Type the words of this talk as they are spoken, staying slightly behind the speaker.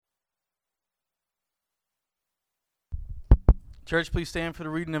Church, please stand for the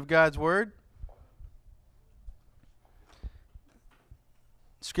reading of God's word.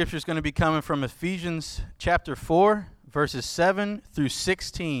 Scripture is going to be coming from Ephesians chapter 4, verses 7 through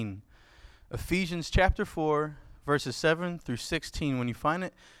 16. Ephesians chapter 4, verses 7 through 16. When you find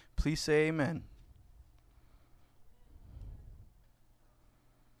it, please say amen.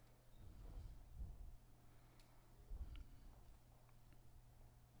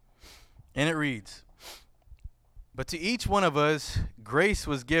 And it reads, "But to each one of us grace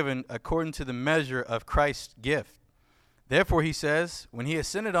was given according to the measure of Christ's gift. Therefore, he says, when he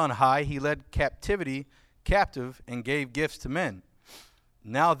ascended on high, he led captivity captive and gave gifts to men.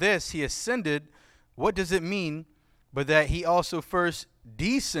 Now this, he ascended, what does it mean but that he also first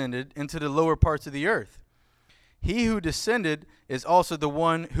descended into the lower parts of the earth? He who descended is also the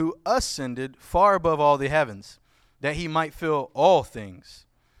one who ascended far above all the heavens, that he might fill all things.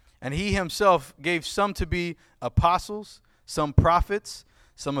 And he himself gave some to be apostles, some prophets,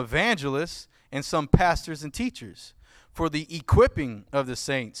 some evangelists, and some pastors and teachers, for the equipping of the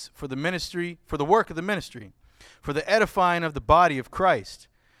saints, for the ministry, for the work of the ministry, for the edifying of the body of Christ,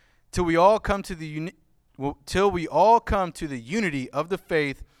 till we all come to the unity of the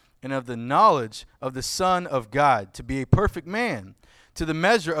faith and of the knowledge of the Son of God, to be a perfect man, to the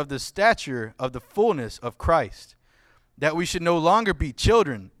measure of the stature of the fullness of Christ, that we should no longer be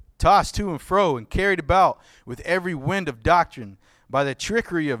children, tossed to and fro and carried about with every wind of doctrine by the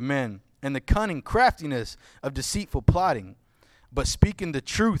trickery of men and the cunning craftiness of deceitful plotting, but speaking the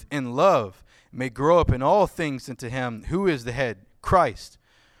truth in love may grow up in all things into him who is the head, Christ,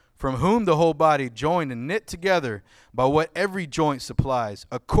 from whom the whole body joined and knit together by what every joint supplies,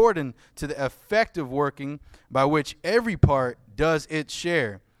 according to the effective working by which every part does its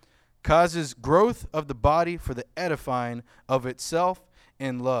share, causes growth of the body for the edifying of itself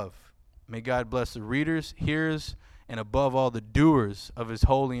in love." May God bless the readers, hearers, and above all the doers of his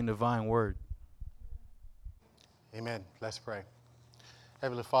holy and divine word. Amen. Let's pray.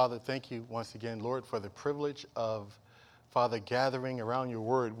 Heavenly Father, thank you once again, Lord, for the privilege of, Father, gathering around your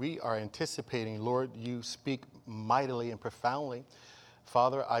word. We are anticipating, Lord, you speak mightily and profoundly.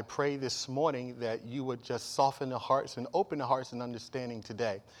 Father, I pray this morning that you would just soften the hearts and open the hearts and understanding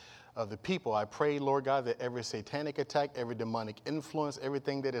today of the people. I pray, Lord God, that every satanic attack, every demonic influence,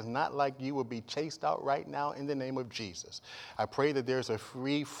 everything that is not like you will be chased out right now in the name of Jesus. I pray that there's a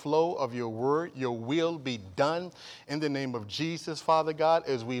free flow of your word, your will be done in the name of Jesus, Father God,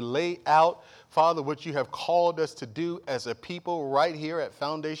 as we lay out, Father, what you have called us to do as a people right here at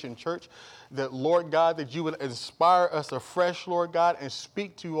Foundation Church, that, Lord God, that you would inspire us afresh, Lord God, and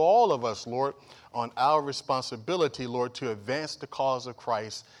speak to all of us, Lord, on our responsibility, Lord, to advance the cause of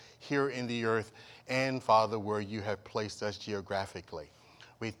Christ here in the earth and, Father, where you have placed us geographically.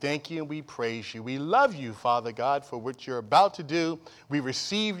 We thank you and we praise you. We love you, Father God, for what you're about to do. We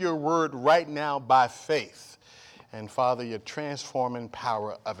receive your word right now by faith. And, Father, your transforming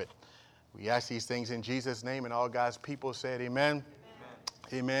power of it. We ask these things in Jesus' name, and all God's people said amen.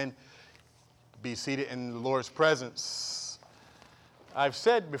 Amen. Amen. Be seated in the Lord's presence. I've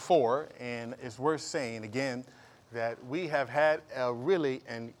said before, and it's worth saying again, that we have had a really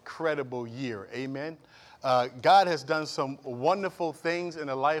incredible year. Amen. God has done some wonderful things in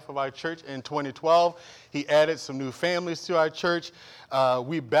the life of our church in 2012. He added some new families to our church.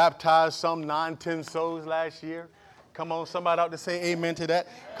 We baptized some 9-10 souls last year. Come on, somebody out to say amen to that.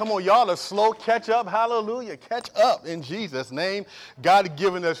 Come on, y'all are slow. Catch up. Hallelujah. Catch up in Jesus' name. God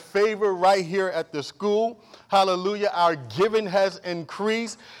given us favor right here at the school. Hallelujah. Our giving has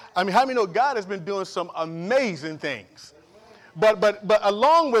increased. I mean, how many know God has been doing some amazing things? But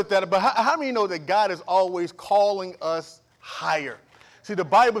along with that, how many know that God is always calling us higher? See, the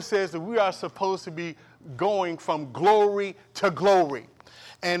Bible says that we are supposed to be going from glory to glory.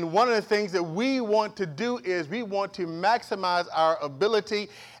 And one of the things that we want to do is we want to maximize our ability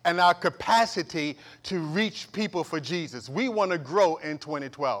and our capacity to reach people for Jesus. We want to grow in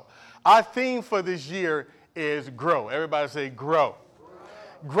 2012. Our theme for this year is GROW. Everybody say GROW.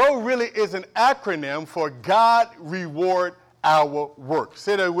 GROW really is an acronym for God Reward Our Work.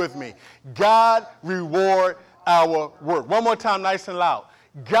 Say that with me. God Reward Our Work. One more time, nice and loud.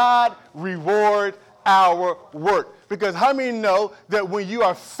 God Reward Our Work. Because how many know that when you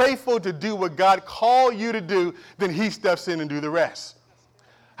are faithful to do what God called you to do, then he steps in and do the rest?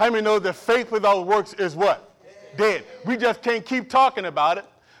 How many know that faith without works is what? Dead. We just can't keep talking about it.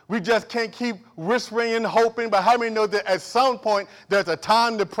 We just can't keep whispering and hoping. But how many know that at some point there's a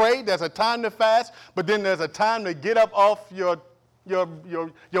time to pray, there's a time to fast, but then there's a time to get up off your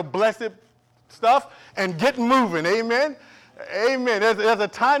blessed stuff and get moving. Amen. Amen. There's a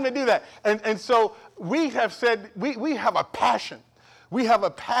time to do that. And so we have said, we have a passion. We have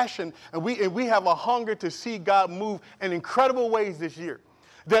a passion, and we have a hunger to see God move in incredible ways this year.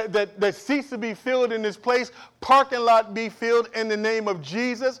 That seats to be filled in this place, parking lot be filled in the name of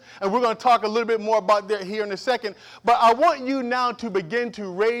Jesus. And we're going to talk a little bit more about that here in a second. But I want you now to begin to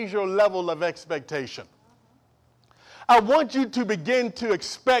raise your level of expectation. I want you to begin to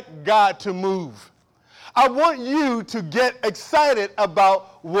expect God to move. I want you to get excited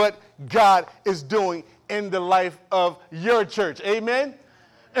about what God is doing in the life of your church. Amen?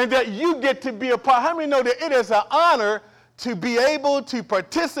 And that you get to be a part. How many know that it is an honor to be able to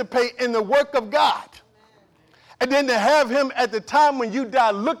participate in the work of God? And then to have him at the time when you die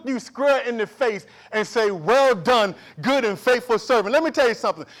look you square in the face and say, well done, good and faithful servant. Let me tell you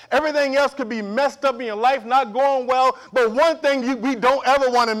something. Everything else could be messed up in your life, not going well, but one thing we don't ever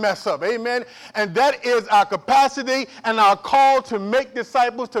want to mess up, amen? And that is our capacity and our call to make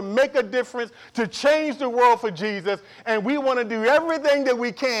disciples, to make a difference, to change the world for Jesus. And we want to do everything that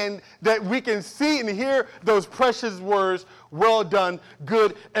we can see and hear those precious words, well done,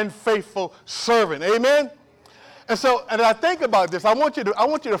 good and faithful servant, amen? And so, and I think about this, I want you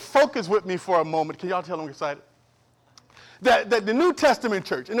to focus with me for a moment. Can y'all tell I'm excited? That the New Testament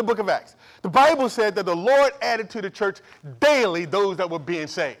church, in the book of Acts, the Bible said that the Lord added to the church daily those that were being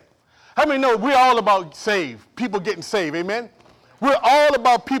saved. How many know we're all about saved, people getting saved, amen? We're all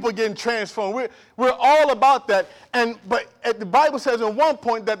about people getting transformed. We're all about that. But the Bible says at one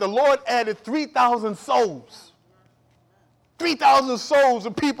point that the Lord added 3,000 souls. 3,000 souls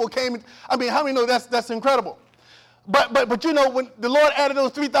of people came in. I mean, how many know that's incredible? But you know, when the Lord added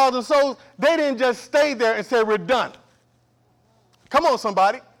those 3,000 souls, they didn't just stay there and say, we're done. Come on,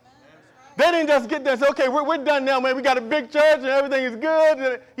 somebody. They didn't just get there and say, okay, we're done now, man. We got a big church and everything is good.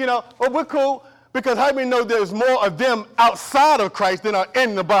 And, you know, well, we're cool. Because how many know there's more of them outside of Christ than are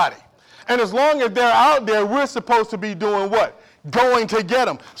in the body? And as long as they're out there, we're supposed to be doing what? Going to get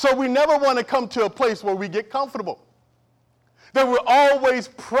them. So we never want to come to a place where we get comfortable. That we're always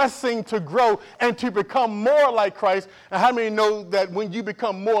pressing to grow and to become more like Christ. And how many know that when you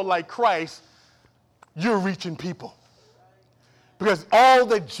become more like Christ, you're reaching people? Because all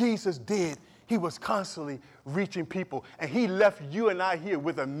that Jesus did, he was constantly reaching people. And he left you and I here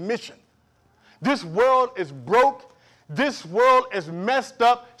with a mission. This world is broke. This world is messed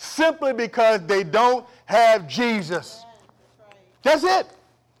up simply because they don't have Jesus. That's it.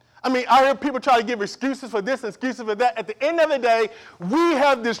 I mean, I hear people try to give excuses for this and excuses for that. At the end of the day, we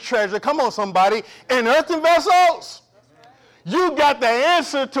have this treasure, come on somebody, in earthen vessels. You got the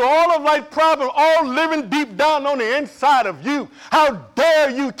answer to all of life's problems, all living deep down on the inside of you. How dare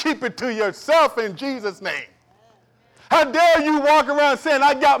you keep it to yourself in Jesus' name? How dare you walk around saying,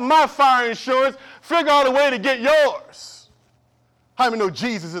 I got my fire insurance, figure out a way to get yours. How many know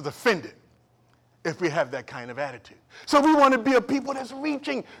Jesus is offended if we have that kind of attitude? So we want to be a people that's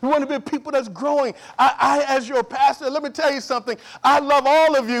reaching. We want to be a people that's growing. I as your pastor, let me tell you something. I love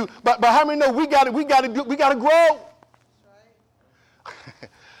all of you, but how many know we got to grow?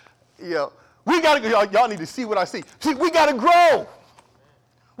 Y'all need to see what I see. See, we got to grow.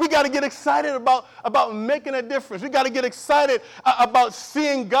 We got to get excited about making a difference. We got to get excited about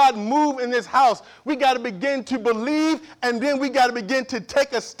seeing God move in this house. We got to begin to believe, and then we got to begin to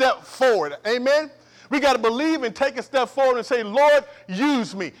take a step forward. Amen? We got to believe and take a step forward and say, Lord,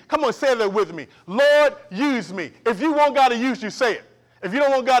 use me. Come on, say that with me. Lord, use me. If you want God to use you, say it. If you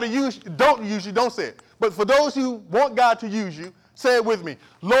don't want God to use you, don't say it. But for those who want God to use you, say it with me.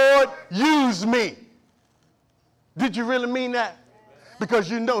 Lord, use me. Did you really mean that?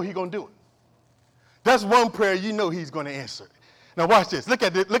 Because you know he's going to do it. That's one prayer you know he's going to answer. Now watch this. Look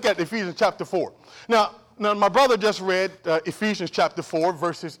at Ephesians chapter 4. Now my brother just read Ephesians chapter 4,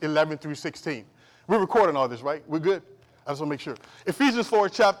 verses 11 through 16. We're recording all this, right? We're good? I just want to make sure. Ephesians 4,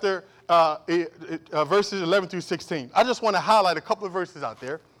 chapter verses 11 through 16. I just want to highlight a couple of verses out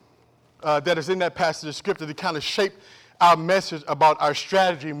there that is in that passage of Scripture to kind of shape our message about our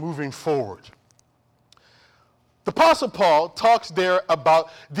strategy moving forward. The Apostle Paul talks there about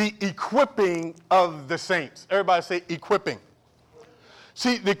the equipping of the saints. Everybody say equipping.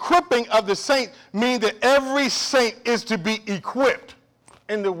 See, the equipping of the saint means that every saint is to be equipped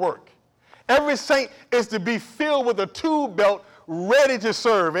in the work. Every saint is to be filled with a tool belt ready to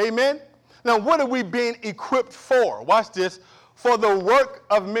serve. Amen? Now, what are we being equipped for? Watch this. For the work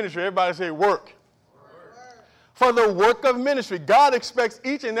of ministry. Everybody say work. For the work of ministry. God expects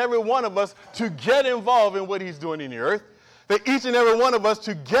each and every one of us to get involved in what he's doing in the earth. That each and every one of us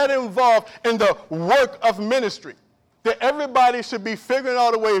to get involved in the work of ministry. that everybody should be figuring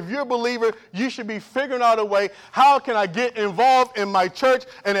out a way. If you're a believer, you should be figuring out a way. How can I get involved in my church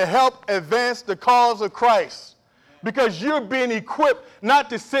and to help advance the cause of Christ? Because you're being equipped not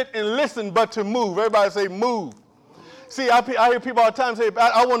to sit and listen, but to move. Everybody say move. See, I hear people all the time say,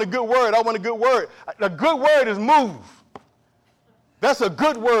 I want a good word. I want a good word. A good word is move. That's a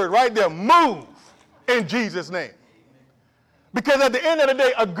good word right there. Move in Jesus' name. Because at the end of the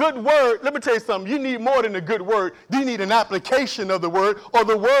day, a good word, let me tell you something, you need more than a good word. You need an application of the word, or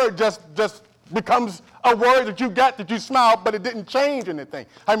the word just becomes a word that you got that you smile, but it didn't change anything.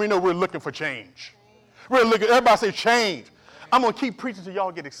 How many know we're looking for change? We're looking, everybody say change. I'm going to keep preaching till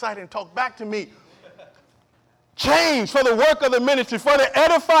y'all get excited and talk back to me. Change for the work of the ministry, for the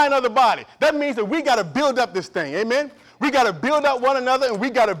edifying of the body. That means that we got to build up this thing, amen? We got to build up one another, and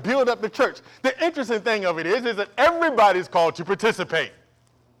we got to build up the church. The interesting thing of it is that everybody's called to participate.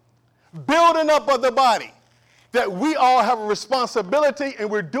 Building up of the body. That we all have a responsibility, and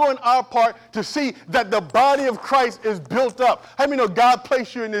we're doing our part to see that the body of Christ is built up. How many know God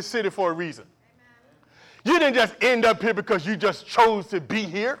placed you in this city for a reason? Amen. You didn't just end up here because you just chose to be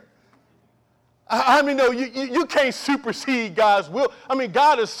here. I mean, no, you can't supersede God's will. I mean,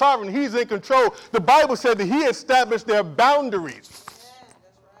 God is sovereign. He's in control. The Bible said that he established their boundaries. Yeah,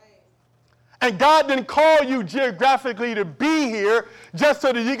 that's right. And God didn't call you geographically to be here just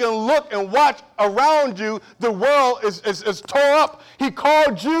so that you can look and watch around you. The world is tore up. He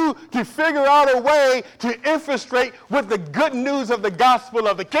called you to figure out a way to infiltrate with the good news of the gospel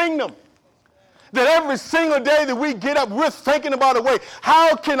of the kingdom. That every single day that we get up, we're thinking about a way.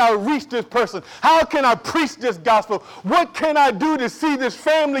 How can I reach this person? How can I preach this gospel? What can I do to see this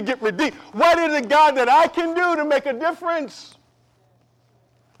family get redeemed? What is it, God, that I can do to make a difference?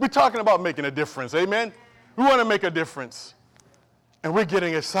 We're talking about making a difference, amen? We want to make a difference. And we're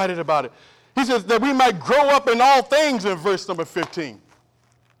getting excited about it. He says that we might grow up in all things in verse number 15.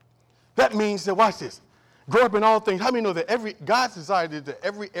 That means that, watch this. Grow up in all things. How many know that God's desire is that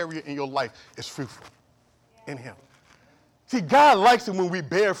every area in your life is fruitful in him? See, God likes it when we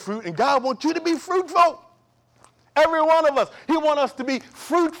bear fruit, and God wants you to be fruitful. Every one of us. He wants us to be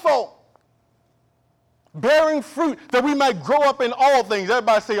fruitful. Bearing fruit, that we might grow up in all things.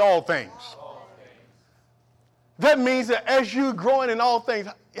 Everybody say all things. All things. That means that as you're growing in all things,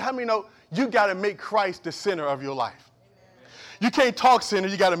 how many know you got to make Christ the center of your life? Amen. You can't talk center,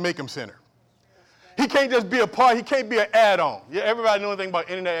 you got to make him center. He can't just be a part. He can't be an add-on. Yeah, everybody know anything about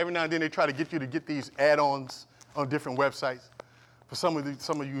internet. Every now and then they try to get you to get these add-ons on different websites. For some of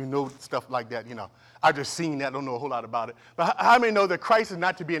you who know stuff like that, you know, I just seen that. Don't know a whole lot about it. But how many know that Christ is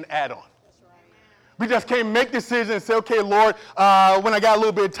not to be an add-on? That's right. We just can't make decisions and say, okay, Lord, when I got a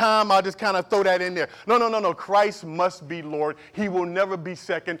little bit of time, I'll just kind of throw that in there. No. Christ must be Lord. He will never be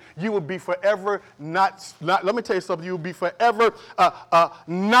second. You will be forever not. Let me tell you something. You will be forever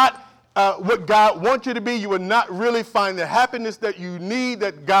not. What God wants you to be. You will not really find the happiness that you need,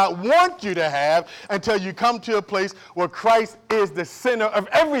 that God wants you to have, until you come to a place where Christ is the center of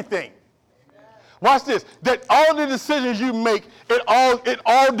everything. Amen. Watch this. That all the decisions you make, it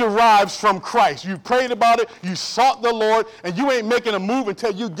all derives from Christ. You prayed about it, you sought the Lord, and you ain't making a move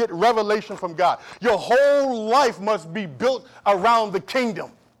until you get revelation from God. Your whole life must be built around the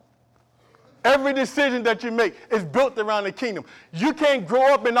kingdom. Every decision that you make is built around the kingdom. You can't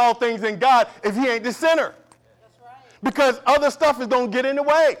grow up in all things in God if he ain't the center. That's right. Because other stuff is going to get in the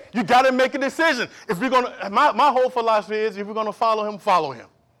way. You got to make a decision. If you're going to, my whole philosophy is, if you're going to follow him, follow him.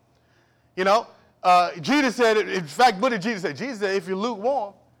 You know, Jesus said, in fact, what did Jesus say? Jesus said, if you're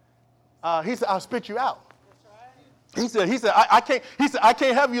lukewarm, he said, I'll spit you out. That's right. He said, I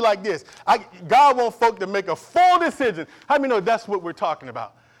can't have you like this. God wants folk to make a full decision. How many know that's what we're talking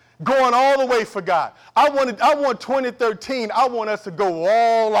about? Going all the way for God. I want 2013, I want us to go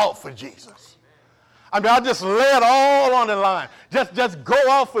all out for Jesus. I mean, I'll just lay it all on the line. Just go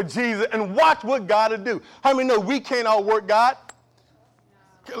out for Jesus and watch what God will do. How many know we can't outwork God?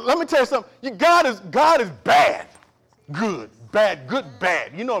 Let me tell you something. God is bad. Good, bad, good,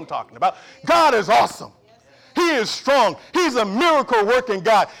 bad. You know what I'm talking about. God is awesome. He is strong. He's a miracle working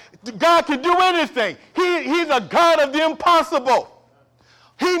God. God can do anything. He's a God of the impossible.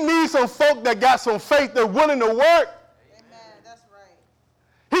 He needs some folk that got some faith that's willing to work. Amen. That's right.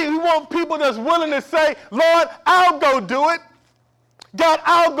 He wants people that's willing to say, Lord, I'll go do it. God,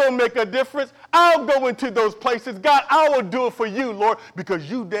 I'll go make a difference. I'll go into those places. God, I will do it for you, Lord, because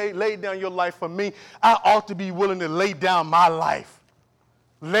you laid down your life for me. I ought to be willing to lay down my life.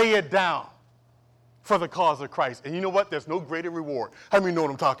 Lay it down for the cause of Christ. And you know what? There's no greater reward. How many know what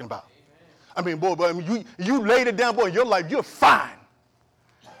I'm talking about? Amen. I mean, boy, you laid it down, boy, in your life, you're fine.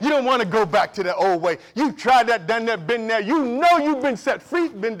 You don't want to go back to that old way. You've tried that, done that, been there. You know you've been set free,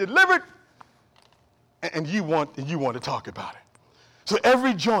 been delivered, and you want to talk about it. So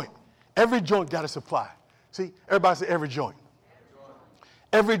every joint got a supply. See, everybody say every joint.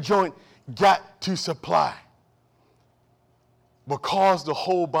 Every joint got to supply. Will cause the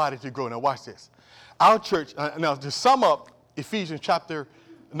whole body to grow. Now watch this. Our church, now to sum up Ephesians chapter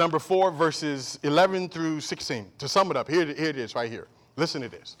number 4, verses 11 through 16. To sum it up, here it is right here. Listen to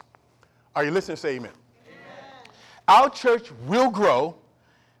this. Are you listening? Say amen. Amen. Our church will grow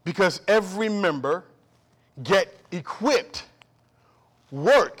because every member get equipped,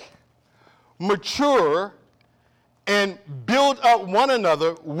 work, mature, and build up one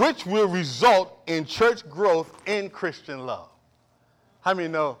another, which will result in church growth and Christian love. How many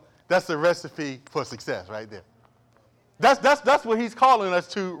know that's the recipe for success right there? That's what he's calling us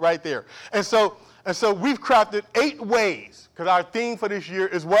to right there. And so we've crafted 8 ways, because our theme for this year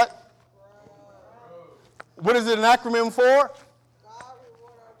is what? What is it an acronym for?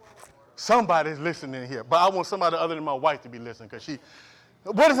 Somebody's listening here, but I want somebody other than my wife to be listening, because she.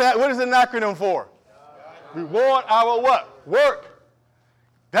 What is that? What is an acronym for? Reward our what? Work.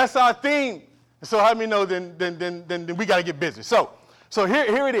 That's our theme. So how many know? Then we got to get busy. So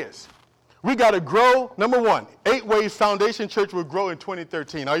here it is. We got to grow. Number 1, 8 ways Foundation Church will grow in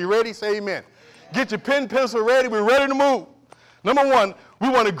 2013. Are you ready? Say amen. Get your pen, pencil ready. We're ready to move. Number 1, we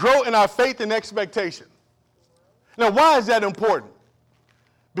want to grow in our faith and expectation. Now, why is that important?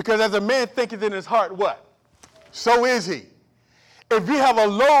 Because as a man thinketh in his heart, what? So is he. If you have a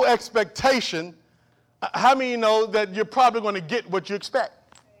low expectation, how many know that you're probably going to get what you expect?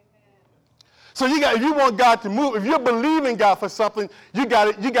 So if you want God to move, if you're believing God for something, you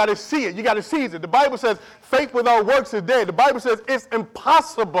got to see it. You got to seize it. The Bible says faith without works is dead. The Bible says it's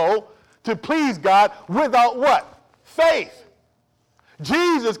impossible to please God without what? Faith.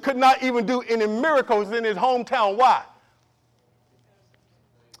 Jesus could not even do any miracles in his hometown. Why?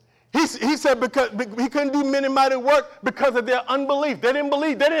 He said because he couldn't do many mighty work because of their unbelief. They didn't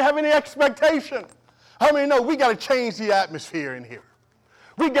believe. They didn't have any expectation. How many know we got to change the atmosphere in here?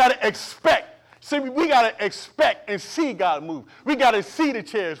 We got to expect. See, we got to expect and see God move. We got to see the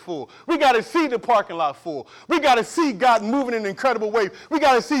chairs full. We got to see the parking lot full. We got to see God moving in an incredible way. We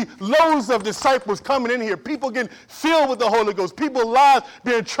got to see loads of disciples coming in here. People getting filled with the Holy Ghost. People's lives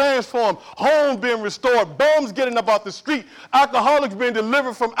being transformed. Homes being restored. Bums getting up off the street. Alcoholics being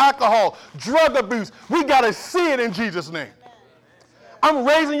delivered from alcohol. Drug abuse. We got to see it in Jesus' name. I'm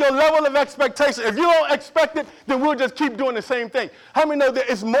raising your level of expectation. If you don't expect it, then we'll just keep doing the same thing. How many know that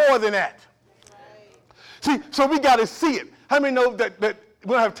it's more than that? See, so we got to see it. How many know that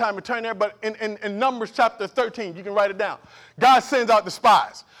we don't have time to turn there, but in Numbers chapter 13, you can write it down. God sends out the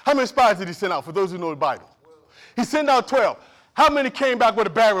spies. How many spies did he send out for those who know the Bible? He sent out 12. How many came back with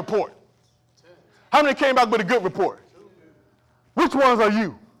a bad report? How many came back with a good report? Which ones are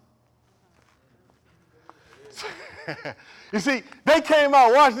you? You see, they came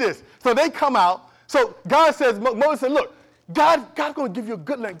out, watch this. So they come out. So God says, Moses said, look, God's going to give you a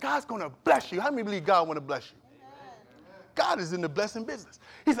good land. God's going to bless you. How many believe God want to bless you? God is in the blessing business.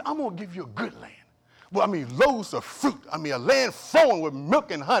 He said, I'm going to give you a good land. Well, loads of fruit. A land flowing with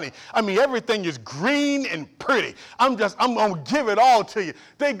milk and honey. Everything is green and pretty. I'm going to give it all to you.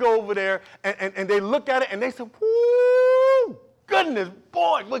 They go over there and they look at it and they say, woo, goodness,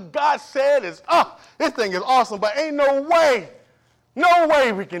 boy, what God said is, this thing is awesome, but ain't no way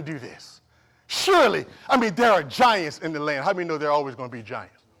we can do this. Surely, there are giants in the land. How many know there are always going to be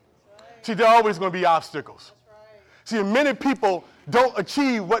giants? Right. See, there are always going to be obstacles. Right. See, many people don't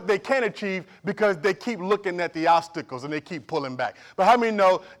achieve what they can achieve because they keep looking at the obstacles and they keep pulling back. But how many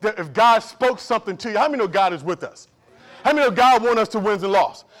know that if God spoke something to you, how many know God is with us? How many know God wants us to win and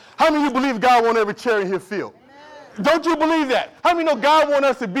loss? How many of you believe God wants every chair in here filled? Don't you believe that? How many know God wants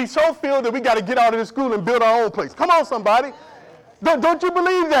us to be so filled that we got to get out of the school and build our own place? Come on, somebody. Don't you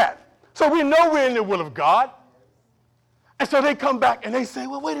believe that? So we know we're in the will of God. And so they come back and they say,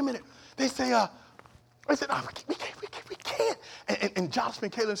 well, wait a minute. They say, we can't. And Joshua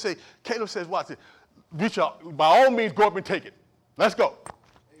and Caleb says, watch it. We shall, by all means, go up and take it. Let's go.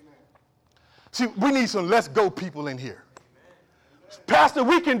 Amen. See, we need some let's go people in here. Amen. Pastor,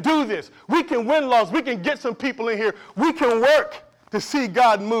 we can do this. We can win laws. We can get some people in here. We can work to see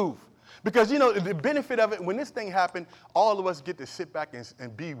God move. Because, the benefit of it, when this thing happened, all of us get to sit back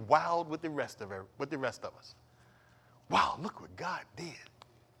and be wild with the rest of us. Wow, look what God did.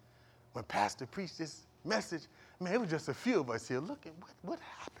 When Pastor preached this message, it was just a few of us here. Look at what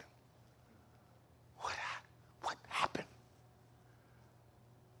happened. What happened?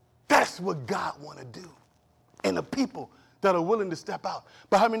 That's what God want to do in the people that are willing to step out.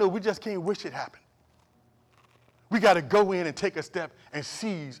 But how many know we just can't wish it happened? We got to go in and take a step and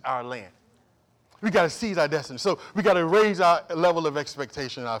seize our land. We got to seize our destiny. So we got to raise our level of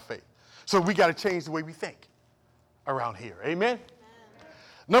expectation in our faith. So we got to change the way we think around here. Amen?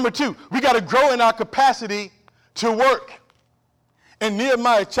 Number 2, we got to grow in our capacity to work. In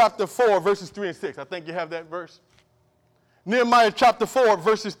Nehemiah chapter 4, verses 3 and 6. I think you have that verse. Nehemiah chapter 4,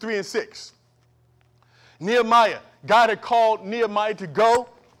 verses 3 and 6. Nehemiah, God had called Nehemiah to go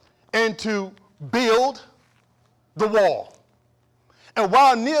and to build the wall. And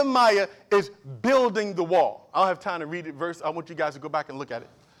while Nehemiah is building the wall, I don't have time to read the verse. I want you guys to go back and look at it.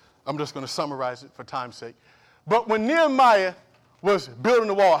 I'm just going to summarize it for time's sake. But when Nehemiah was building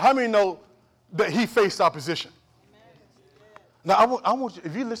the wall, how many know that he faced opposition? Now, I want you,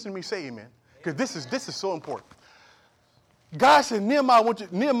 if you listen to me, say amen, because this is so important. God said, Nehemiah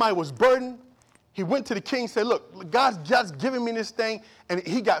was burdened. He went to the king and said, look, God's just giving me this thing, and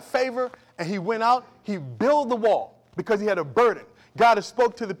he got favor, and he went out. He built the wall because he had a burden. God has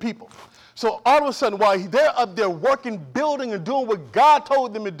spoke to the people. So all of a sudden, while they're up there working, building, and doing what God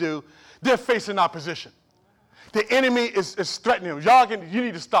told them to do, they're facing opposition. The enemy is threatening them. You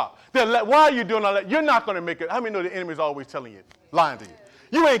need to stop. Why are you doing all that? You're not going to make it. How many know the enemy is always telling you, lying to you?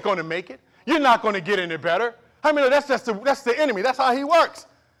 You ain't going to make it. You're not going to get any better. How many know that's the enemy? That's how he works.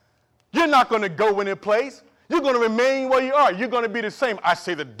 You're not going to go any place. You're going to remain where you are. You're going to be the same. I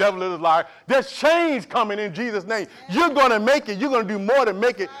say the devil is a liar. There's change coming in Jesus' name. You're going to make it. You're going to do more than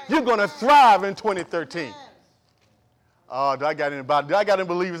make it. You're going to thrive in 2013. Oh, do I got any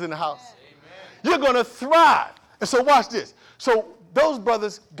believers in the house? You're going to thrive. And so watch this. So those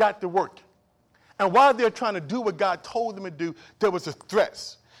brothers got to work. And while they're trying to do what God told them to do, there was a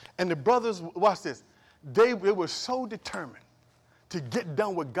threats. And the brothers, watch this, they were so determined to get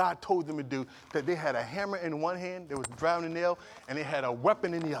done what God told them to do that they had a hammer in one hand, they was driving a nail, and they had a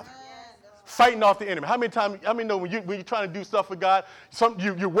weapon in the other. Fighting off the enemy. How many know when you're trying to do stuff for God,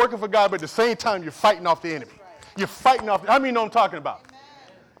 you're working for God, but at the same time you're fighting off the enemy. You're fighting off, how many know what I'm talking about?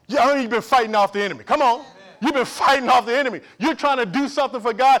 How many of you been fighting off the enemy? Come on. You've been fighting off the enemy. You're trying to do something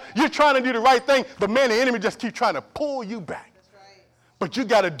for God. You're trying to do the right thing. But man, the enemy just keeps trying to pull you back. That's right. But you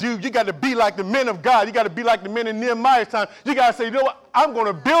got to be like the men of God. You got to be like the men in Nehemiah's time. You got to say, you know what? I'm going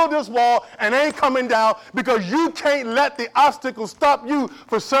to build this wall and it ain't coming down because you can't let the obstacles stop you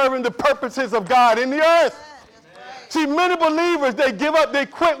for serving the purposes of God in the earth. Right. See, many believers, they give up, they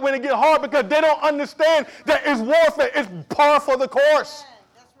quit when it get hard because they don't understand that it's warfare. It's par for the course.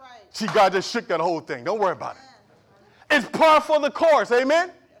 See, God just shook that whole thing. Don't worry about it. It's par for the course.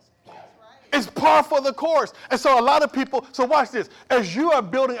 Amen? It's par for the course. And so a lot of people, so watch this. As you are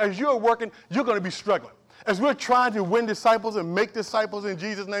building, as you are working, you're going to be struggling. As we're trying to win disciples and make disciples in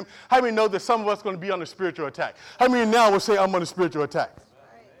Jesus' name, how many know that some of us are going to be under spiritual attack? How many now will say, I'm under spiritual attack?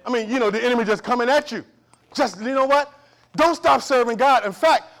 I mean, the enemy just coming at you. Just, you know what? Don't stop serving God. In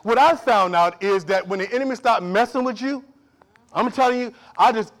fact, what I found out is that when the enemy stops messing with you, I'm telling you,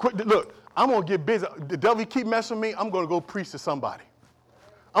 I just quit. Look, I'm going to get busy. The devil keep messing with me, I'm going to go preach to somebody.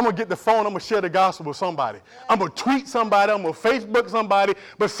 I'm going to get the phone. I'm going to share the gospel with somebody. I'm going to tweet somebody. I'm going to Facebook somebody.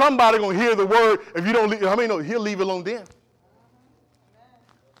 But somebody going to hear the word. If you don't leave, how many know he'll leave it alone then?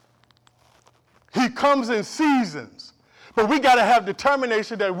 He comes in seasons. But we got to have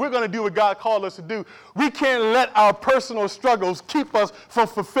determination that we're going to do what God called us to do. We can't let our personal struggles keep us from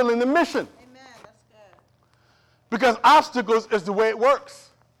fulfilling the mission. Because obstacles is the way it works.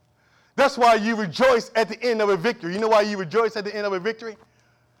 That's why you rejoice at the end of a victory. You know why you rejoice at the end of a victory?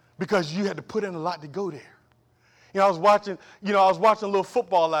 Because you had to put in a lot to go there. I was watching a little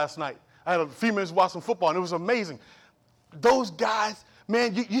football last night. I had a few minutes to watch some football, and it was amazing. Those guys,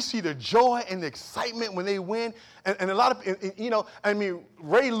 man, you see the joy and the excitement when they win. And a lot of,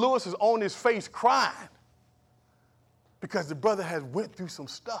 Ray Lewis is on his face crying because the brother has went through some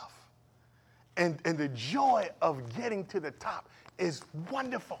stuff. And the joy of getting to the top is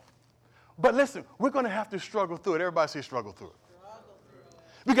wonderful. But listen, we're going to have to struggle through it. Everybody say struggle through it.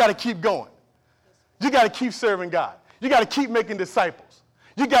 We got to keep going. You got to keep serving God. You got to keep making disciples.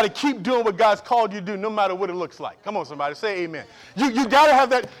 You got to keep doing what God's called you to do no matter what it looks like. Come on, somebody, say amen. You got to have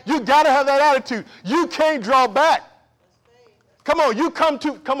that. You got to have that attitude. You can't draw back. Come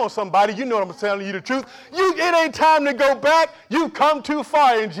on, somebody. You know what I'm telling you the truth. It ain't time to go back. You come too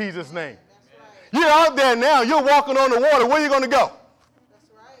far in Jesus' name. You're out there now. You're walking on the water. Where are you going to go?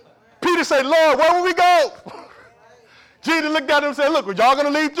 Peter said, Lord, where will we go? Jesus looked at him and said, look, are y'all going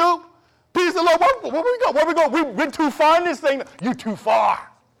to leave too? Peter said, Lord, where we go? Where we go? We've been too far in this thing. You're too far.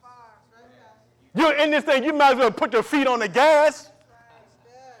 You're in this thing. You might as well put your feet on the gas.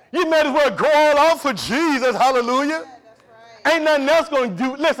 You might as well go all out for Jesus. Hallelujah. Ain't nothing else going to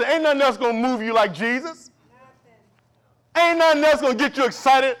do. Listen, ain't nothing else going to move you like Jesus. Ain't nothing else going to get you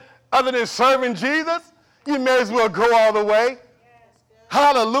excited other than serving Jesus. You may as well go all the way.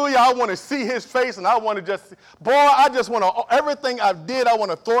 Hallelujah. I want to see his face, and I want to just, boy, I just want to, everything I did, I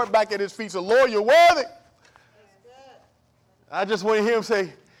want to throw it back at his feet. So, Lord, you're worthy. I just want to hear him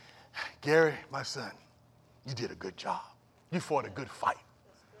say, Gary, my son, you did a good job. You fought a good fight.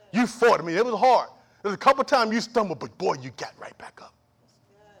 You fought. I mean, it was hard. There's a couple times you stumbled, but boy, you got right back up.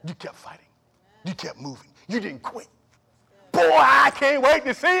 You kept fighting. You kept moving. You didn't quit. Boy, I can't wait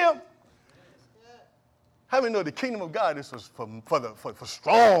to see him. How many know the kingdom of God, this was for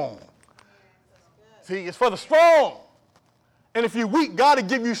strong? See, it's for the strong. And if you're weak, God will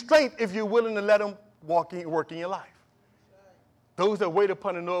give you strength if you're willing to let him work in your life. Those that wait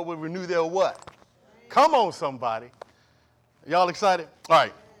upon the Lord will renew their what? Come on, somebody. Y'all excited? All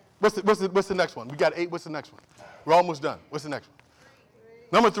right. What's the next one? We got 8. What's the next one? We're almost done. What's the next one?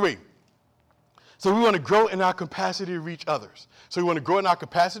 Number 3. So we want to grow in our capacity to reach others. So we want to grow in our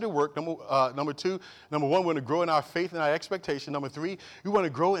capacity to work. Number 2. Number 1, we want to grow in our faith and our expectation. Number 3, we want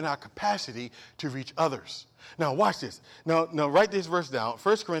to grow in our capacity to reach others. Now, watch this. Now write this verse down.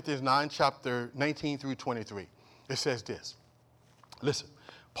 1 Corinthians 9, chapter 19 through 23. It says this. Listen,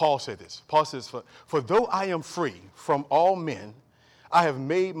 Paul said this. Paul says, for though I am free from all men, I have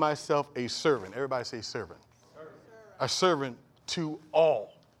made myself a servant. Everybody say servant. A servant to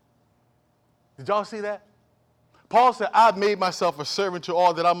all. Did y'all see that? Paul said, I've made myself a servant to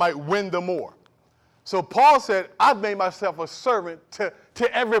all that I might win the more. So Paul said, I've made myself a servant to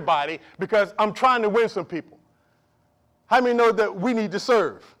everybody because I'm trying to win some people. How many know that we need to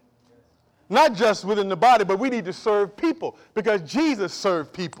serve? Not just within the body, but we need to serve people because Jesus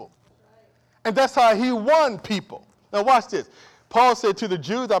served people. And that's how he won people. Now watch this. Paul said to the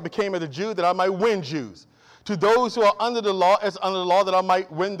Jews, I became as a Jew that I might win Jews. To those who are under the law, as under the law, that I might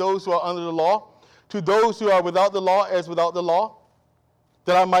win those who are under the law. To those who are without the law, as without the law,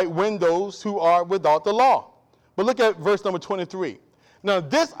 that I might win those who are without the law. But look at verse number 23. Now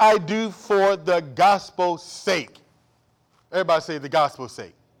this I do for the gospel's sake. Everybody say the gospel's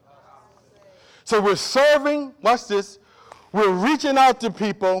sake. So we're serving, watch this, we're reaching out to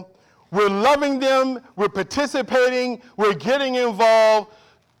people, we're loving them, we're participating, we're getting involved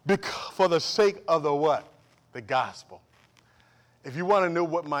for the sake of the what? The gospel. If you want to know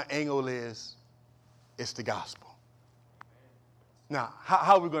what my angle is, it's the gospel. Now,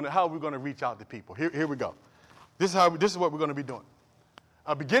 how are we going to reach out to people? Here we go. This is what we're going to be doing.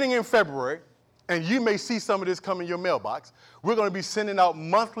 Beginning in February, and you may see some of this come in your mailbox, we're going to be sending out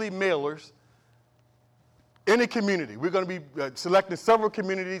monthly mailers in the community. We're going to be selecting several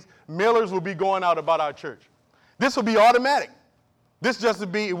communities. Mailers will be going out about our church. This will be automatic.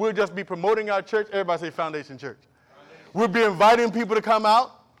 We'll just be promoting our church. Everybody say Foundation Church. We'll be inviting people to come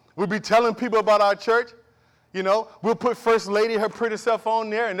out. We'll be telling people about our church. You know, we'll put First Lady, her pretty self on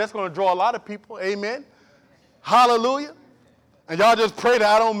there, and that's going to draw a lot of people. Amen. Hallelujah. And y'all just pray that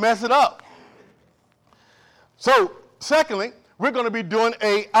I don't mess it up. So, secondly, we're going to be doing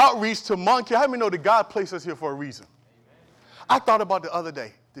an outreach to Montclair. How many know that God placed us here for a reason? Amen. I thought about the other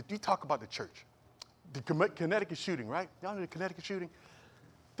day. Did you talk about the church? The Connecticut shooting, right? Y'all know the Connecticut shooting?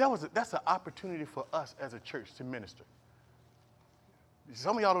 That's an opportunity for us as a church to minister.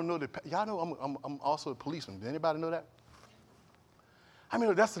 Some of y'all don't know that. Y'all know I'm also a policeman. Did anybody know that? I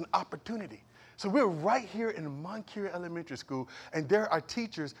mean, that's an opportunity. So we're right here in Montclair Elementary School, and there are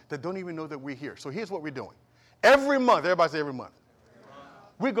teachers that don't even know that we're here. So here's what we're doing. Every month, everybody say every month.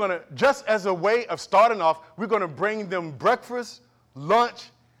 We're going to, just as a way of starting off, we're going to bring them breakfast, lunch,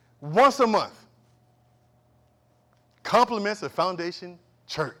 once a month. Compliments of Foundation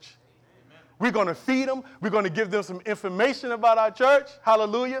Church. Amen. We're going to feed them. We're going to give them some information about our church.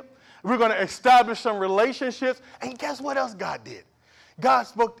 Hallelujah. We're going to establish some relationships. And guess what else God did? I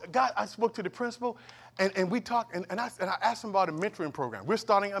spoke to the principal, and we talked, and I asked him about a mentoring program. We're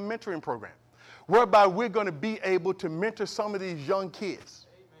starting a mentoring program whereby we're going to be able to mentor some of these young kids.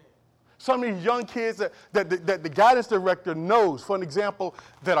 Amen. Some of these young kids that the guidance director knows, for an example,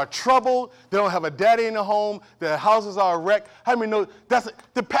 that are troubled, they don't have a daddy in the home, their houses are a wreck. How many know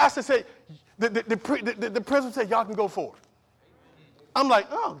the pastor said, the principal said, y'all can go forward. Amen. I'm like,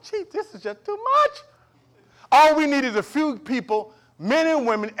 oh, gee, this is just too much. All we need is a few people, men and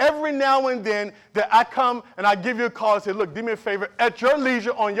women, every now and then that I come and I give you a call and say, look, do me a favor, at your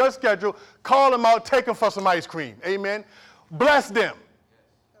leisure, on your schedule, call them out, take them for some ice cream. Amen. Bless them.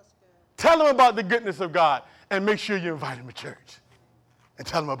 Tell them about the goodness of God and make sure you invite them to church and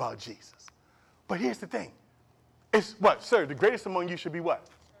tell them about Jesus. But here's the thing. It's what, sir, the greatest among you should be what?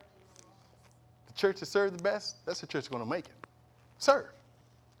 The church that serves the best, that's the church that's going to make it. Serve.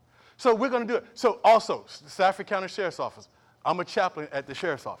 So we're going to do it. So also, Stafford County Sheriff's Office. I'm a chaplain at the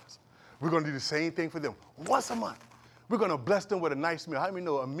Sheriff's Office. We're going to do the same thing for them once a month. We're going to bless them with a nice meal. How many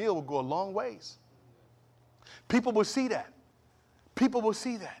know a meal will go a long ways? People will see that. People will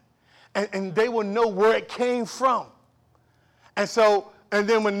see that. And they will know where it came from. And so, and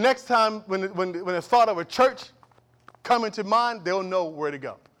then when next time, when the thought of a church coming to mind, they'll know where to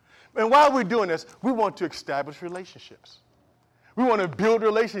go. And while we're doing this, we want to establish relationships. We want to build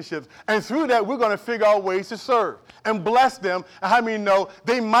relationships. And through that, we're going to figure out ways to serve and bless them. And how many know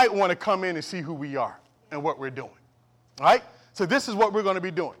they might want to come in and see who we are and what we're doing. All right? So this is what we're going to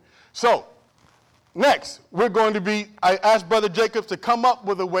be doing. So next, we're going to be, I asked Brother Jacobs to come up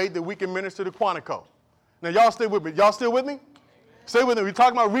with a way that we can minister to Quantico. Now, y'all stay with me. Y'all still with me? Stay with me. We're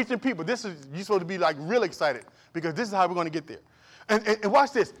talking about reaching people. You're supposed to be like real excited because this is how we're going to get there. And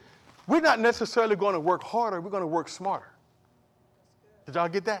watch this. We're not necessarily going to work harder. We're going to work smarter. Did y'all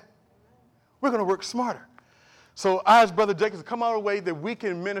get that? We're going to work smarter. So I asked Brother Jacobs to come out of a way that we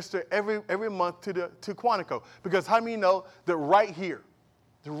can minister every month to Quantico. Because how many know that right here,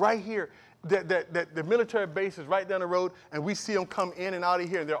 that the military base is right down the road, and we see them come in and out of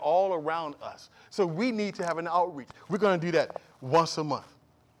here, and they're all around us. So we need to have an outreach. We're going to do that once a month.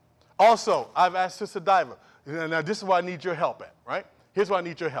 Also, I've asked Sister Diver, now this is where I need your help at, right? Here's where I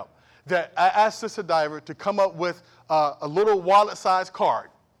need your help. That I asked Sister Diver to come up with a little wallet-sized card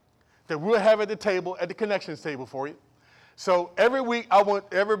that we'll have at the table, at the connections table for you. So every week, I want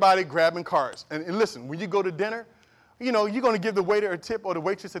everybody grabbing cards. And listen, when you go to dinner, you know, you're going to give the waiter a tip or the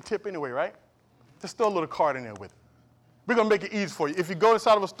waitress a tip anyway, right? Just throw a little card in there with it. We're going to make it easy for you. If you go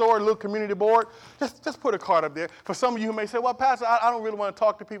inside of a store, a little community board, just put a card up there. For some of you who may say, well, Pastor, I don't really want to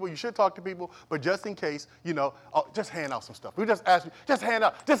talk to people. You should talk to people. But just in case, you know, just hand out some stuff. We just ask you, just hand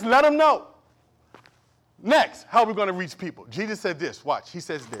out. Just let them know. Next, how are we going to reach people? Jesus said this. Watch. He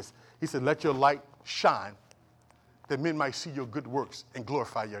says this. He said, let your light shine that men might see your good works and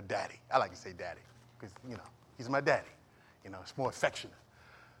glorify your daddy. I like to say daddy because, you know, he's my daddy. You know, it's more affectionate.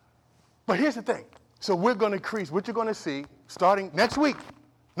 But here's the thing. So we're going to increase. What you're going to see starting next week.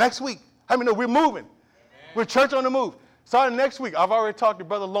 Next week. How many know we're moving? Amen. We're church on the move. Starting next week, I've already talked to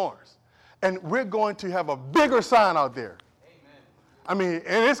Brother Lawrence. And we're going to have a bigger sign out there. Amen. I mean,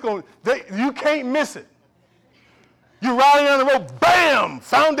 and it's going to, you can't miss it. You ride down the road, bam,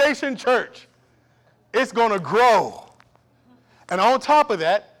 Foundation Church. It's going to grow. And on top of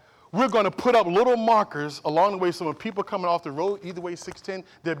that, we're going to put up little markers along the way so when people coming off the road, either way 610,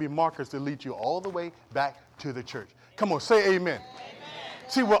 there'll be markers to lead you all the way back to the church. Come on, say amen. Amen.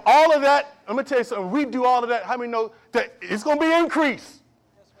 See, with all of that, I'm going to tell you something. We do all of that. How many know that it's going to be increase?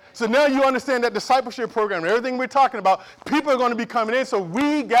 So now you understand that discipleship program, everything we're talking about, people are going to be coming in, so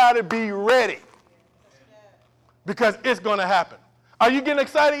we got to be ready because it's going to happen. Are you getting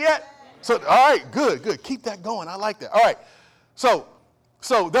excited yet? So, all right, good. Keep that going. I like that. All right.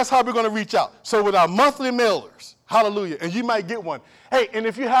 So that's how we're going to reach out. So with our monthly mailers, hallelujah, and you might get one. Hey, and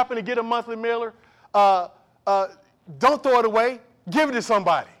if you happen to get a monthly mailer, don't throw it away. Give it to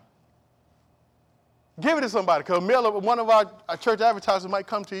somebody. Give it to somebody. Because a mailer, one of our church advertisers might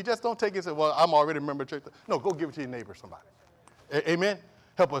come to you. Just don't take it and say, well, I'm already a member of church. No, go give it to your neighbor or somebody. Amen?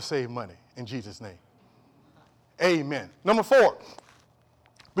 Help us save money in Jesus' name. Amen. Number 4,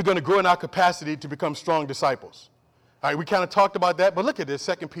 we're going to grow in our capacity to become strong disciples. All right, we kind of talked about that, but look at this,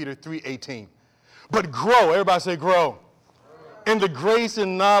 2 Peter 3:18. But grow, everybody say grow, in the grace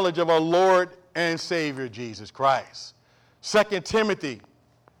and knowledge of our Lord and Savior, Jesus Christ. 2 Timothy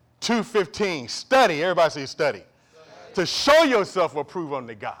 2:15, study, everybody say study. To show yourself approved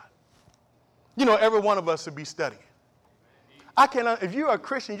unto God. You know, every one of us should be studying. If you're a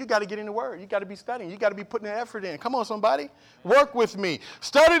Christian, you got to get in the Word. You got to be studying. You got to be putting the effort in. Come on, somebody. Work with me.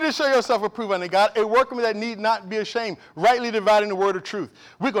 Study to show yourself approved unto God, a workman that need not be ashamed, rightly dividing the word of truth.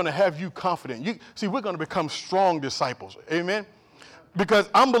 We're going to have you confident. We're going to become strong disciples. Amen? Because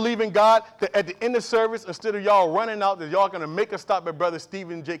I'm believing God that at the end of service, instead of y'all running out, that y'all going to make a stop at Brother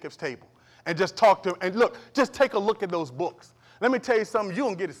Stephen Jacobs' table and just talk to him. And look, just take a look at those books. Let me tell you something. You're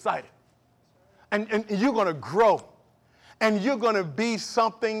going to get excited. And you're going to grow. And you're going to be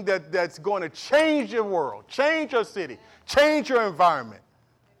something that's going to change your world, change your city, change your environment.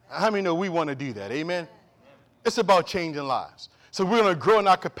 How many know we want to do that? Amen? It's about changing lives. So we're going to grow in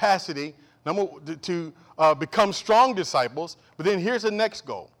our capacity to become strong disciples. But then here's the next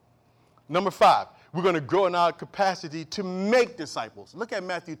goal. Number 5, we're going to grow in our capacity to make disciples. Look at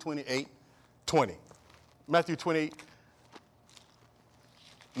Matthew 28:20. Matthew 28,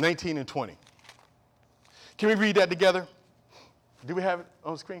 19 and 20. Can we read that together? Do we have it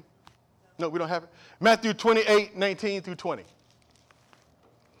on the screen? No, we don't have it. Matthew 28, 19 through 20.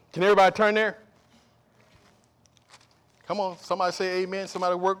 Can everybody turn there? Come on, somebody say amen.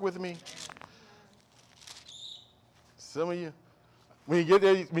 Somebody work with me. Some of you, when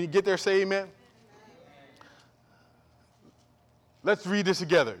you get there, say amen. Let's read this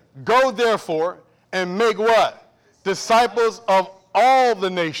together. Go therefore and make what? Disciples of all the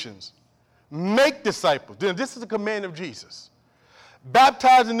nations. Make disciples. This is the command of Jesus.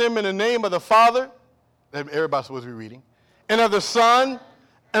 Baptizing them in the name of the Father, everybody's supposed to be reading, and of the Son,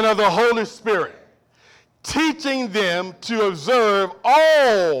 and of the Holy Spirit, teaching them to observe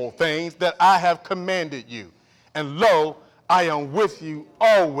all things that I have commanded you. And lo, I am with you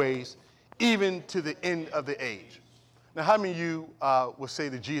always, even to the end of the age. Now, how many of you will say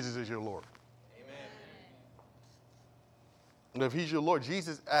that Jesus is your Lord? Amen. And if he's your Lord,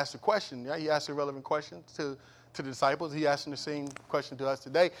 Jesus asked a question. Yeah, he asked a relevant question to the disciples. He asked them the same question to us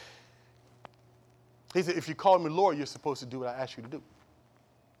today. He said, if you call me Lord, you're supposed to do what I ask you to do.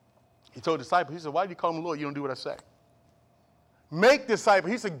 He told the disciples, he said, why do you call me Lord? You don't do what I say. Make disciples.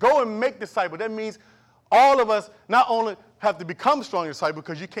 He said, go and make disciples. That means all of us not only have to become strong disciples,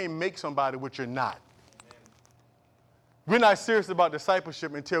 because you can't make somebody what you're not. We're not serious about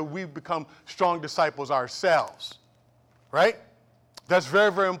discipleship until we become strong disciples ourselves. Right? That's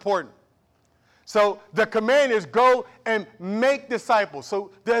very, very important. So the command is go and make disciples.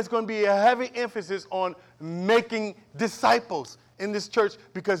 So there's going to be a heavy emphasis on making disciples in this church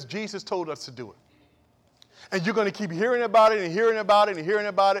because Jesus told us to do it. And you're going to keep hearing about it and hearing about it and hearing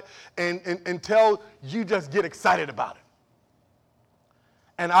about it until you just get excited about it.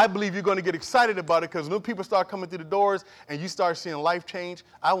 And I believe you're going to get excited about it because when people start coming through the doors and you start seeing life change,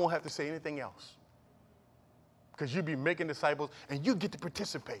 I won't have to say anything else. Because you'll be making disciples and you get to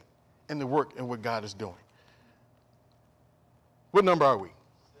participate in the work and what God is doing. What number are we?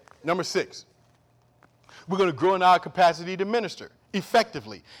 Number 6. We're going to grow in our capacity to minister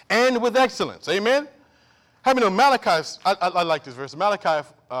effectively and with excellence. Amen? How many know Malachi, I like this verse, Malachi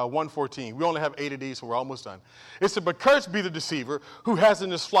 1:14. We only have 8 of these, so we're almost done. It said, but cursed be the deceiver who has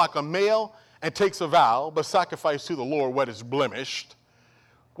in his flock a male and takes a vow, but sacrifice to the Lord what is blemished.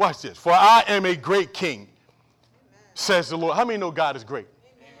 Watch this. For I am a great king, says the Lord. How many know God is great?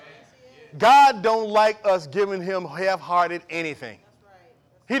 Amen. God don't like us giving him half-hearted anything.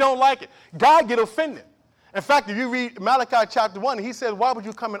 He don't like it. God get offended. In fact, if you read Malachi chapter 1, he says, why would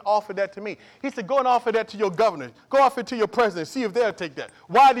you come and offer that to me? He said, go and offer that to your governor. Go offer it to your president. See if they'll take that.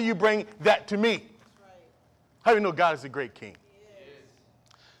 Why do you bring that to me? Right. How do you know God is a great king?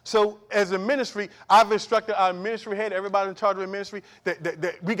 So as a ministry, I've instructed our ministry head, everybody in charge of the ministry,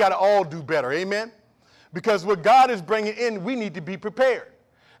 that we got to all do better. Amen? Because what God is bringing in, we need to be prepared.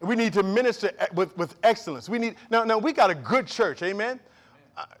 We need to minister with excellence. Now we got a good church. Amen?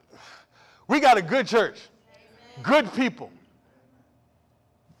 We got a good church. Good people.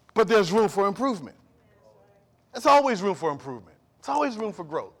 But there's room for improvement. There's always room for improvement. There's always room for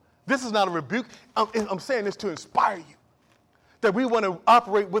growth. This is not a rebuke. I'm saying this to inspire you. That we want to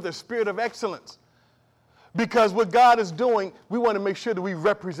operate with a spirit of excellence. Because what God is doing, we want to make sure that we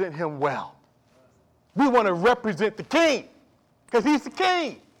represent him well. We want to represent the king. Because he's the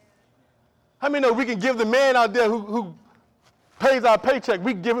king. How many know we can give the man out there who pays our paycheck?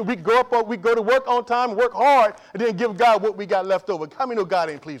 We go to work on time, work hard, and then give God what we got left over. How many know God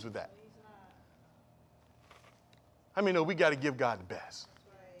ain't pleased with that? How many know we got to give God the best?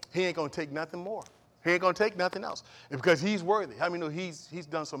 He ain't going to take nothing more. He ain't going to take nothing else. And because he's worthy. How many know he's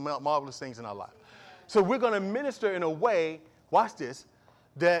done some marvelous things in our life? So we're going to minister in a way, watch this,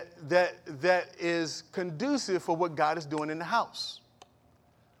 that is conducive for what God is doing in the house.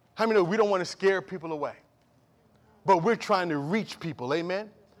 How many know we don't want to scare people away? But we're trying to reach people, amen?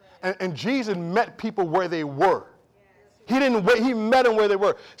 And Jesus met people where they were. He didn't wait, he met them where they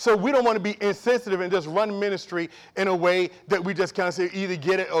were. So we don't want to be insensitive and just run ministry in a way that we just kind of say, either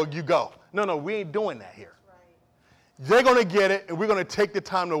get it or you go. No, we ain't doing that here. They're going to get it, and we're going to take the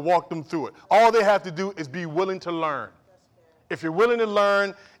time to walk them through it. All they have to do is be willing to learn. If you're willing to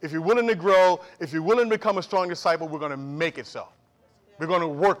learn, if you're willing to grow, if you're willing to become a strong disciple, we're going to make it so. We're going to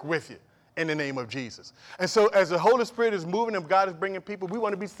work with you in the name of Jesus. And so as the Holy Spirit is moving and God is bringing people, we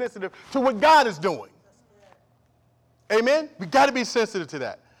want to be sensitive to what God is doing. Amen? We got to be sensitive to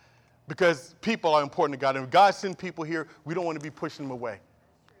that because people are important to God. And if God sends people here, we don't want to be pushing them away.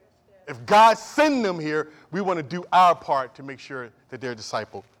 If God sends them here, we want to do our part to make sure that they're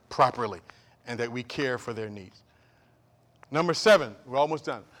discipled properly and that we care for their needs. Number 7, we're almost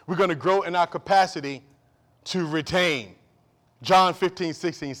done. We're going to grow in our capacity to retain. John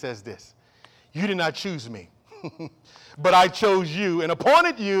 15:16 says this, you did not choose me, but I chose you and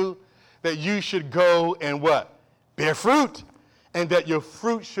appointed you that you should go and what? Bear fruit And that your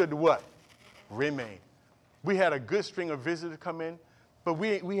fruit should what? Remain. We had a good string of visitors come in, but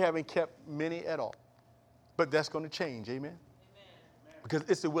we haven't kept many at all. But that's going to change, amen? Because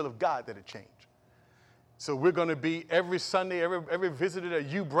it's the will of God that it change. So we're going to be every Sunday, every visitor that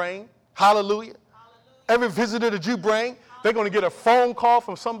you bring, hallelujah. Every visitor that you bring, they're going to get a phone call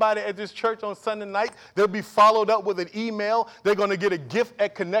from somebody at this church on Sunday night. They'll be followed up with an email. They're going to get a gift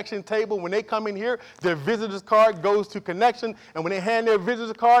at Connection Table. When they come in here, their visitor's card goes to Connection. And when they hand their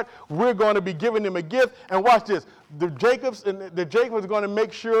visitor's card, we're going to be giving them a gift. And watch this. The Jacobs are going to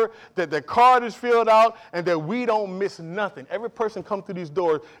make sure that their card is filled out and that we don't miss nothing. Every person come through these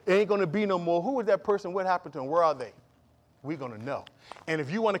doors, it ain't going to be no more. Who is that person? What happened to them? Where are they? We're going to know. And if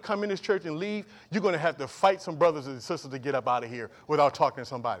you want to come in this church and leave, you're going to have to fight some brothers and sisters to get up out of here without talking to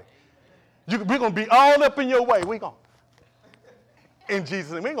somebody. We're going to be all up in your way. We're going to. In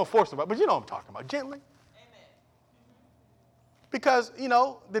Jesus' name. We ain't going to force somebody, but you know what I'm talking about. Gently. Amen. Because,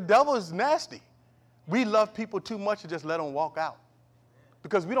 the devil is nasty. We love people too much to just let them walk out.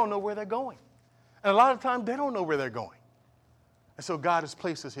 Because we don't know where they're going. And a lot of times they don't know where they're going. And so God has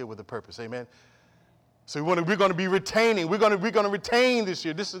placed us here with a purpose. Amen. So we're going to be retaining. We're going to retain this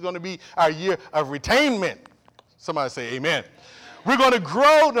year. This is going to be our year of retainment. Somebody say amen. We're going to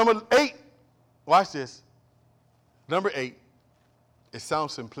grow. Number 8. Watch this. Number 8. It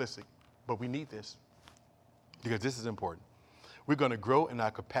sounds simplistic, but we need this because this is important. We're going to grow in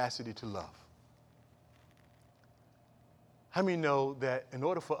our capacity to love. How many know that in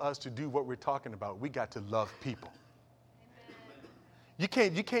order for us to do what we're talking about, we got to love people? You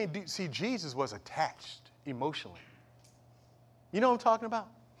can't see, Jesus was attached emotionally. You know what I'm talking about?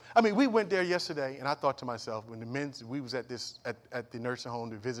 I mean, we went there yesterday, and I thought to myself, when we was at the nursing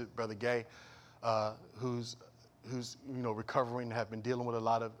home to visit Brother Gay, who's recovering and have been dealing with a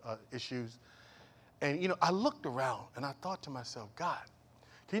lot of issues. And, I looked around, and I thought to myself, God,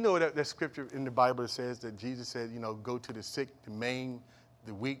 do you know that scripture in the Bible that says that Jesus said, go to the sick, the maimed,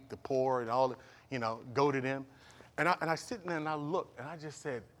 the weak, the poor, and all, go to them. And I sit there and I looked, and I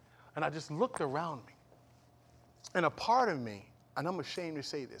just looked around me. And a part of me, and I'm ashamed to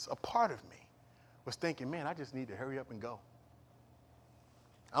say this, a part of me was thinking, man, I just need to hurry up and go.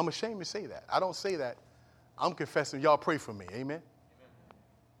 I'm ashamed to say that. I don't say that. I'm confessing, y'all pray for me, amen?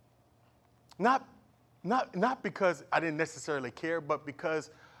 Not because I didn't necessarily care, but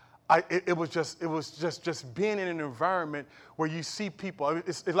because it was just being in an environment where you see people.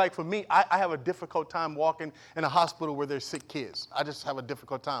 It's like for me, I have a difficult time walking in a hospital where there's sick kids. I just have a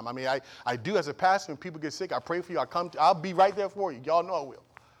difficult time. I mean, I do as a pastor. When people get sick, I pray for you. I'll be right there for you. Y'all know I will.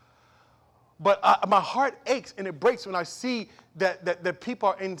 But my heart aches and it breaks when I see that people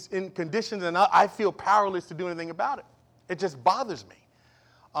are in conditions and I feel powerless to do anything about it. It just bothers me.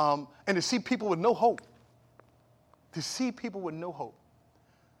 And to see people with no hope. To see people with no hope.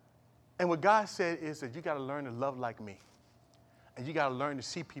 And what God said is that you got to learn to love like me. And you got to learn to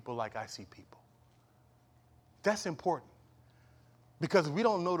see people like I see people. That's important. Because if we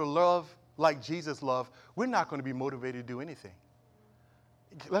don't know to love like Jesus loved, we're not going to be motivated to do anything.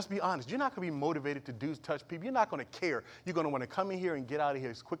 Let's be honest. You're not going to be motivated to touch people. You're not going to care. You're going to want to come in here and get out of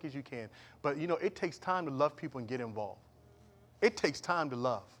here as quick as you can. But, it takes time to love people and get involved. It takes time to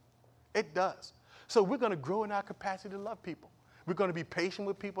love. It does. So we're going to grow in our capacity to love people. We're going to be patient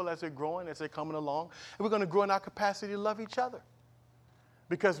with people as they're growing, as they're coming along. And we're going to grow in our capacity to love each other.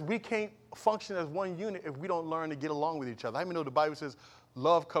 Because we can't function as one unit if we don't learn to get along with each other. I mean, the Bible says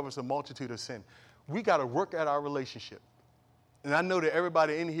love covers a multitude of sin. We got to work at our relationship. And I know that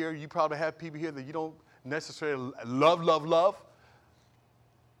everybody in here, you probably have people here that you don't necessarily love.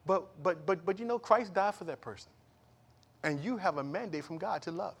 But Christ died for that person. And you have a mandate from God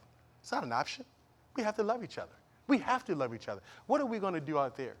to love. It's not an option. We have to love each other. We have to love each other. What are we going to do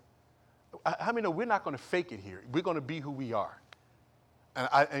out there? How many know we're not going to fake it here? We're going to be who we are.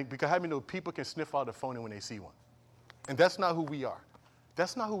 And because how many know people can sniff out a phony when they see one? And that's not who we are.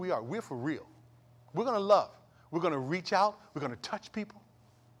 That's not who we are. We're for real. We're going to love. We're going to reach out. We're going to touch people.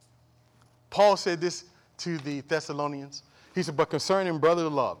 Paul said this to the Thessalonians. He said, but concerning brotherly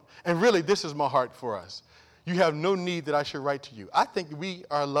love. And really, this is my heart for us. You have no need that I should write to you. I think we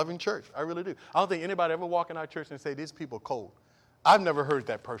are a loving church. I really do. I don't think anybody ever walk in our church and say, these people are cold. I've never heard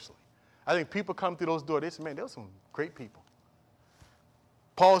that personally. I think people come through those doors, they say, man, those are some great people.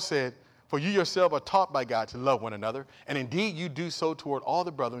 Paul said, for you yourself are taught by God to love one another, and indeed you do so toward all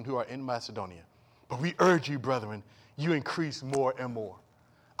the brethren who are in Macedonia. But we urge you, brethren, you increase more and more.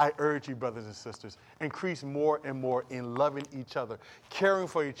 I urge you, brothers and sisters, increase more and more in loving each other, caring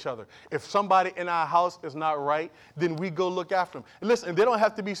for each other. If somebody in our house is not right, then we go look after them. And listen, they don't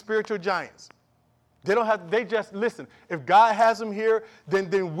have to be spiritual giants. They don't have, they just, listen, if God has them here,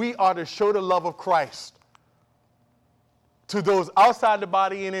 then we are to show the love of Christ to those outside the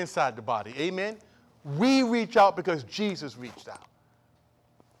body and inside the body. Amen? We reach out because Jesus reached out.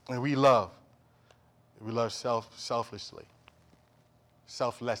 And we love. We love selflessly.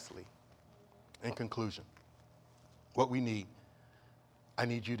 In conclusion, what we need, I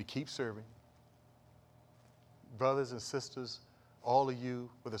need you to keep serving. Brothers and sisters, all of you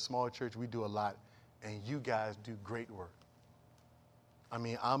with a small church, we do a lot. And you guys do great work. I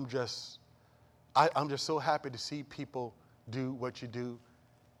mean, I'm just so happy to see people do what you do.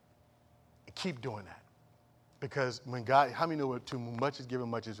 Keep doing that. Because when God, how many know too much is given,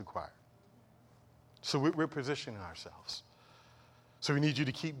 much is required? So we're positioning ourselves. So we need you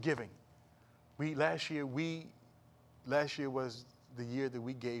to keep giving. Last year was the year that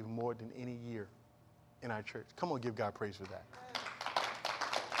we gave more than any year in our church. Come on, give God praise for that.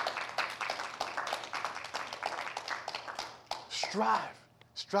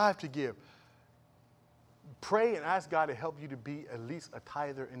 Strive to give. Pray and ask God to help you to be at least a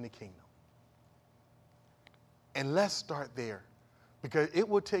tither in the kingdom. And let's start there, because it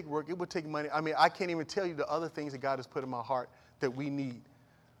will take work. It will take money. I mean, I can't even tell you the other things that God has put in my heart that we need.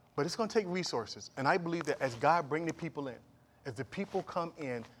 But it's going to take resources. And I believe that as God bring the people in, as the people come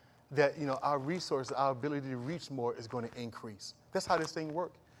in, that, our resources, our ability to reach more is going to increase. That's how this thing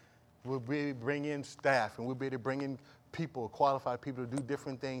works. We'll be able to bring in staff, and we'll be able to bring in people, qualified people to do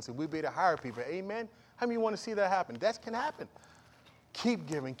different things, and we'll be able to hire people. Amen? How many want to see that happen? That can happen. Keep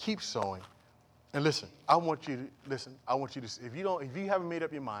giving, keep sowing. And listen, I want you to, if you haven't made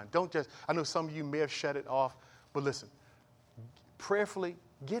up your mind, don't just, I know some of you may have shut it off, but listen, prayerfully,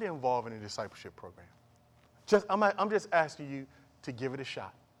 get involved in a discipleship program. I'm just asking you to give it a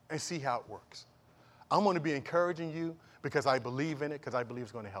shot and see how it works. I'm going to be encouraging you because I believe in it, because I believe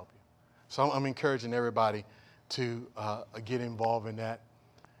it's going to help you. So I'm encouraging everybody to get involved in that.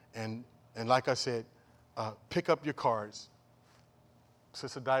 And like I said, pick up your cards.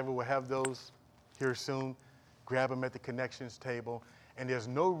 Sister Diva will have those here soon. Grab them at the connections table. And there's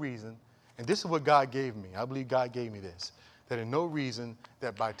no reason, and this is what God gave me. I believe God gave me this. That there's no reason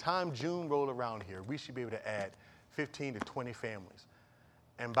that by the time June roll around here, we should be able to add 15 to 20 families.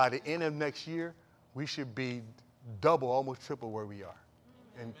 And by the end of next year, we should be double, almost triple where we are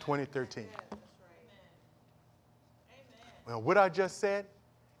in 2013. Now, what I just said,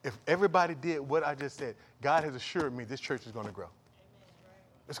 if everybody did what I just said, God has assured me this church is going to grow.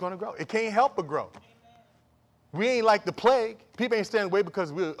 It's going to grow. It can't help but grow. We ain't like the plague. People ain't standing away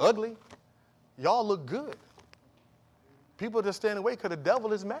because we're ugly. Y'all look good. People just standing away because the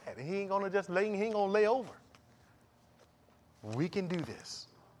devil is mad. And he ain't going to lay over. We can do this.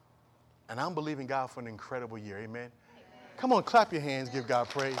 And I'm believing God for an incredible year. Amen. Come on, clap your hands. Give God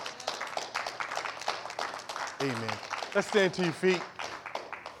praise. Amen. Let's stand to your feet.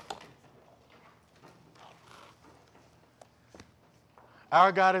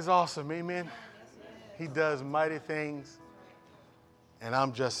 Our God is awesome. Amen. He does mighty things. And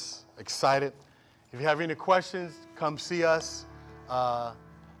I'm just excited. If you have any questions, come see us.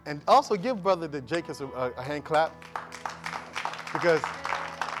 And also give Brother Jacobs a hand clap. Because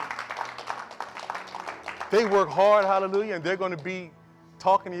they work hard, hallelujah, and they're going to be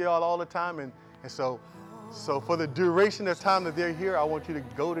talking to y'all all the time. And so for the duration of time that they're here, I want you to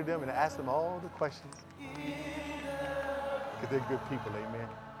go to them and ask them all the questions. Because they're good people, amen.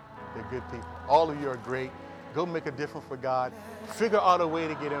 They're good people. All of you are great. Go make a difference for God. Figure out a way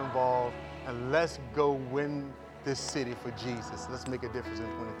to get involved, and let's go win this city for Jesus. Let's make a difference in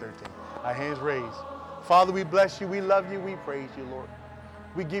 2013. Our hands raised. Father, we bless you. We love you. We praise you, Lord.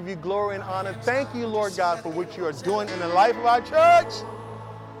 We give you glory and honor. Thank you, Lord God, for what you are doing in the life of our church.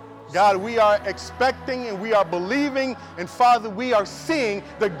 God, we are expecting and we are believing, and Father, we are seeing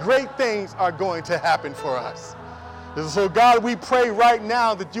that great things are going to happen for us. So God, we pray right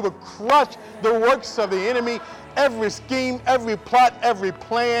now that you would crush the works of the enemy, every scheme, every plot, every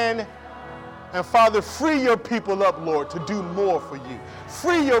plan. And Father, free your people up, Lord, to do more for you.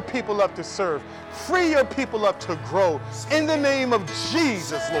 Free your people up to serve. Free your people up to grow. In the name of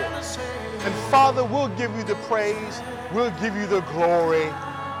Jesus, Lord. And Father, we'll give you the praise. We'll give you the glory.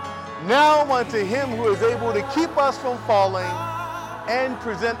 Now unto him who is able to keep us from falling and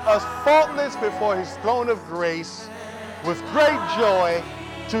present us faultless before his throne of grace with great joy.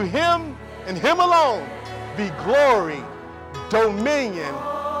 To him and him alone be glory, dominion,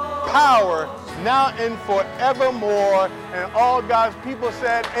 power, now and forevermore. And all God's people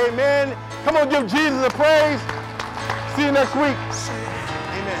said, amen. Come on, give Jesus a praise. See you next week.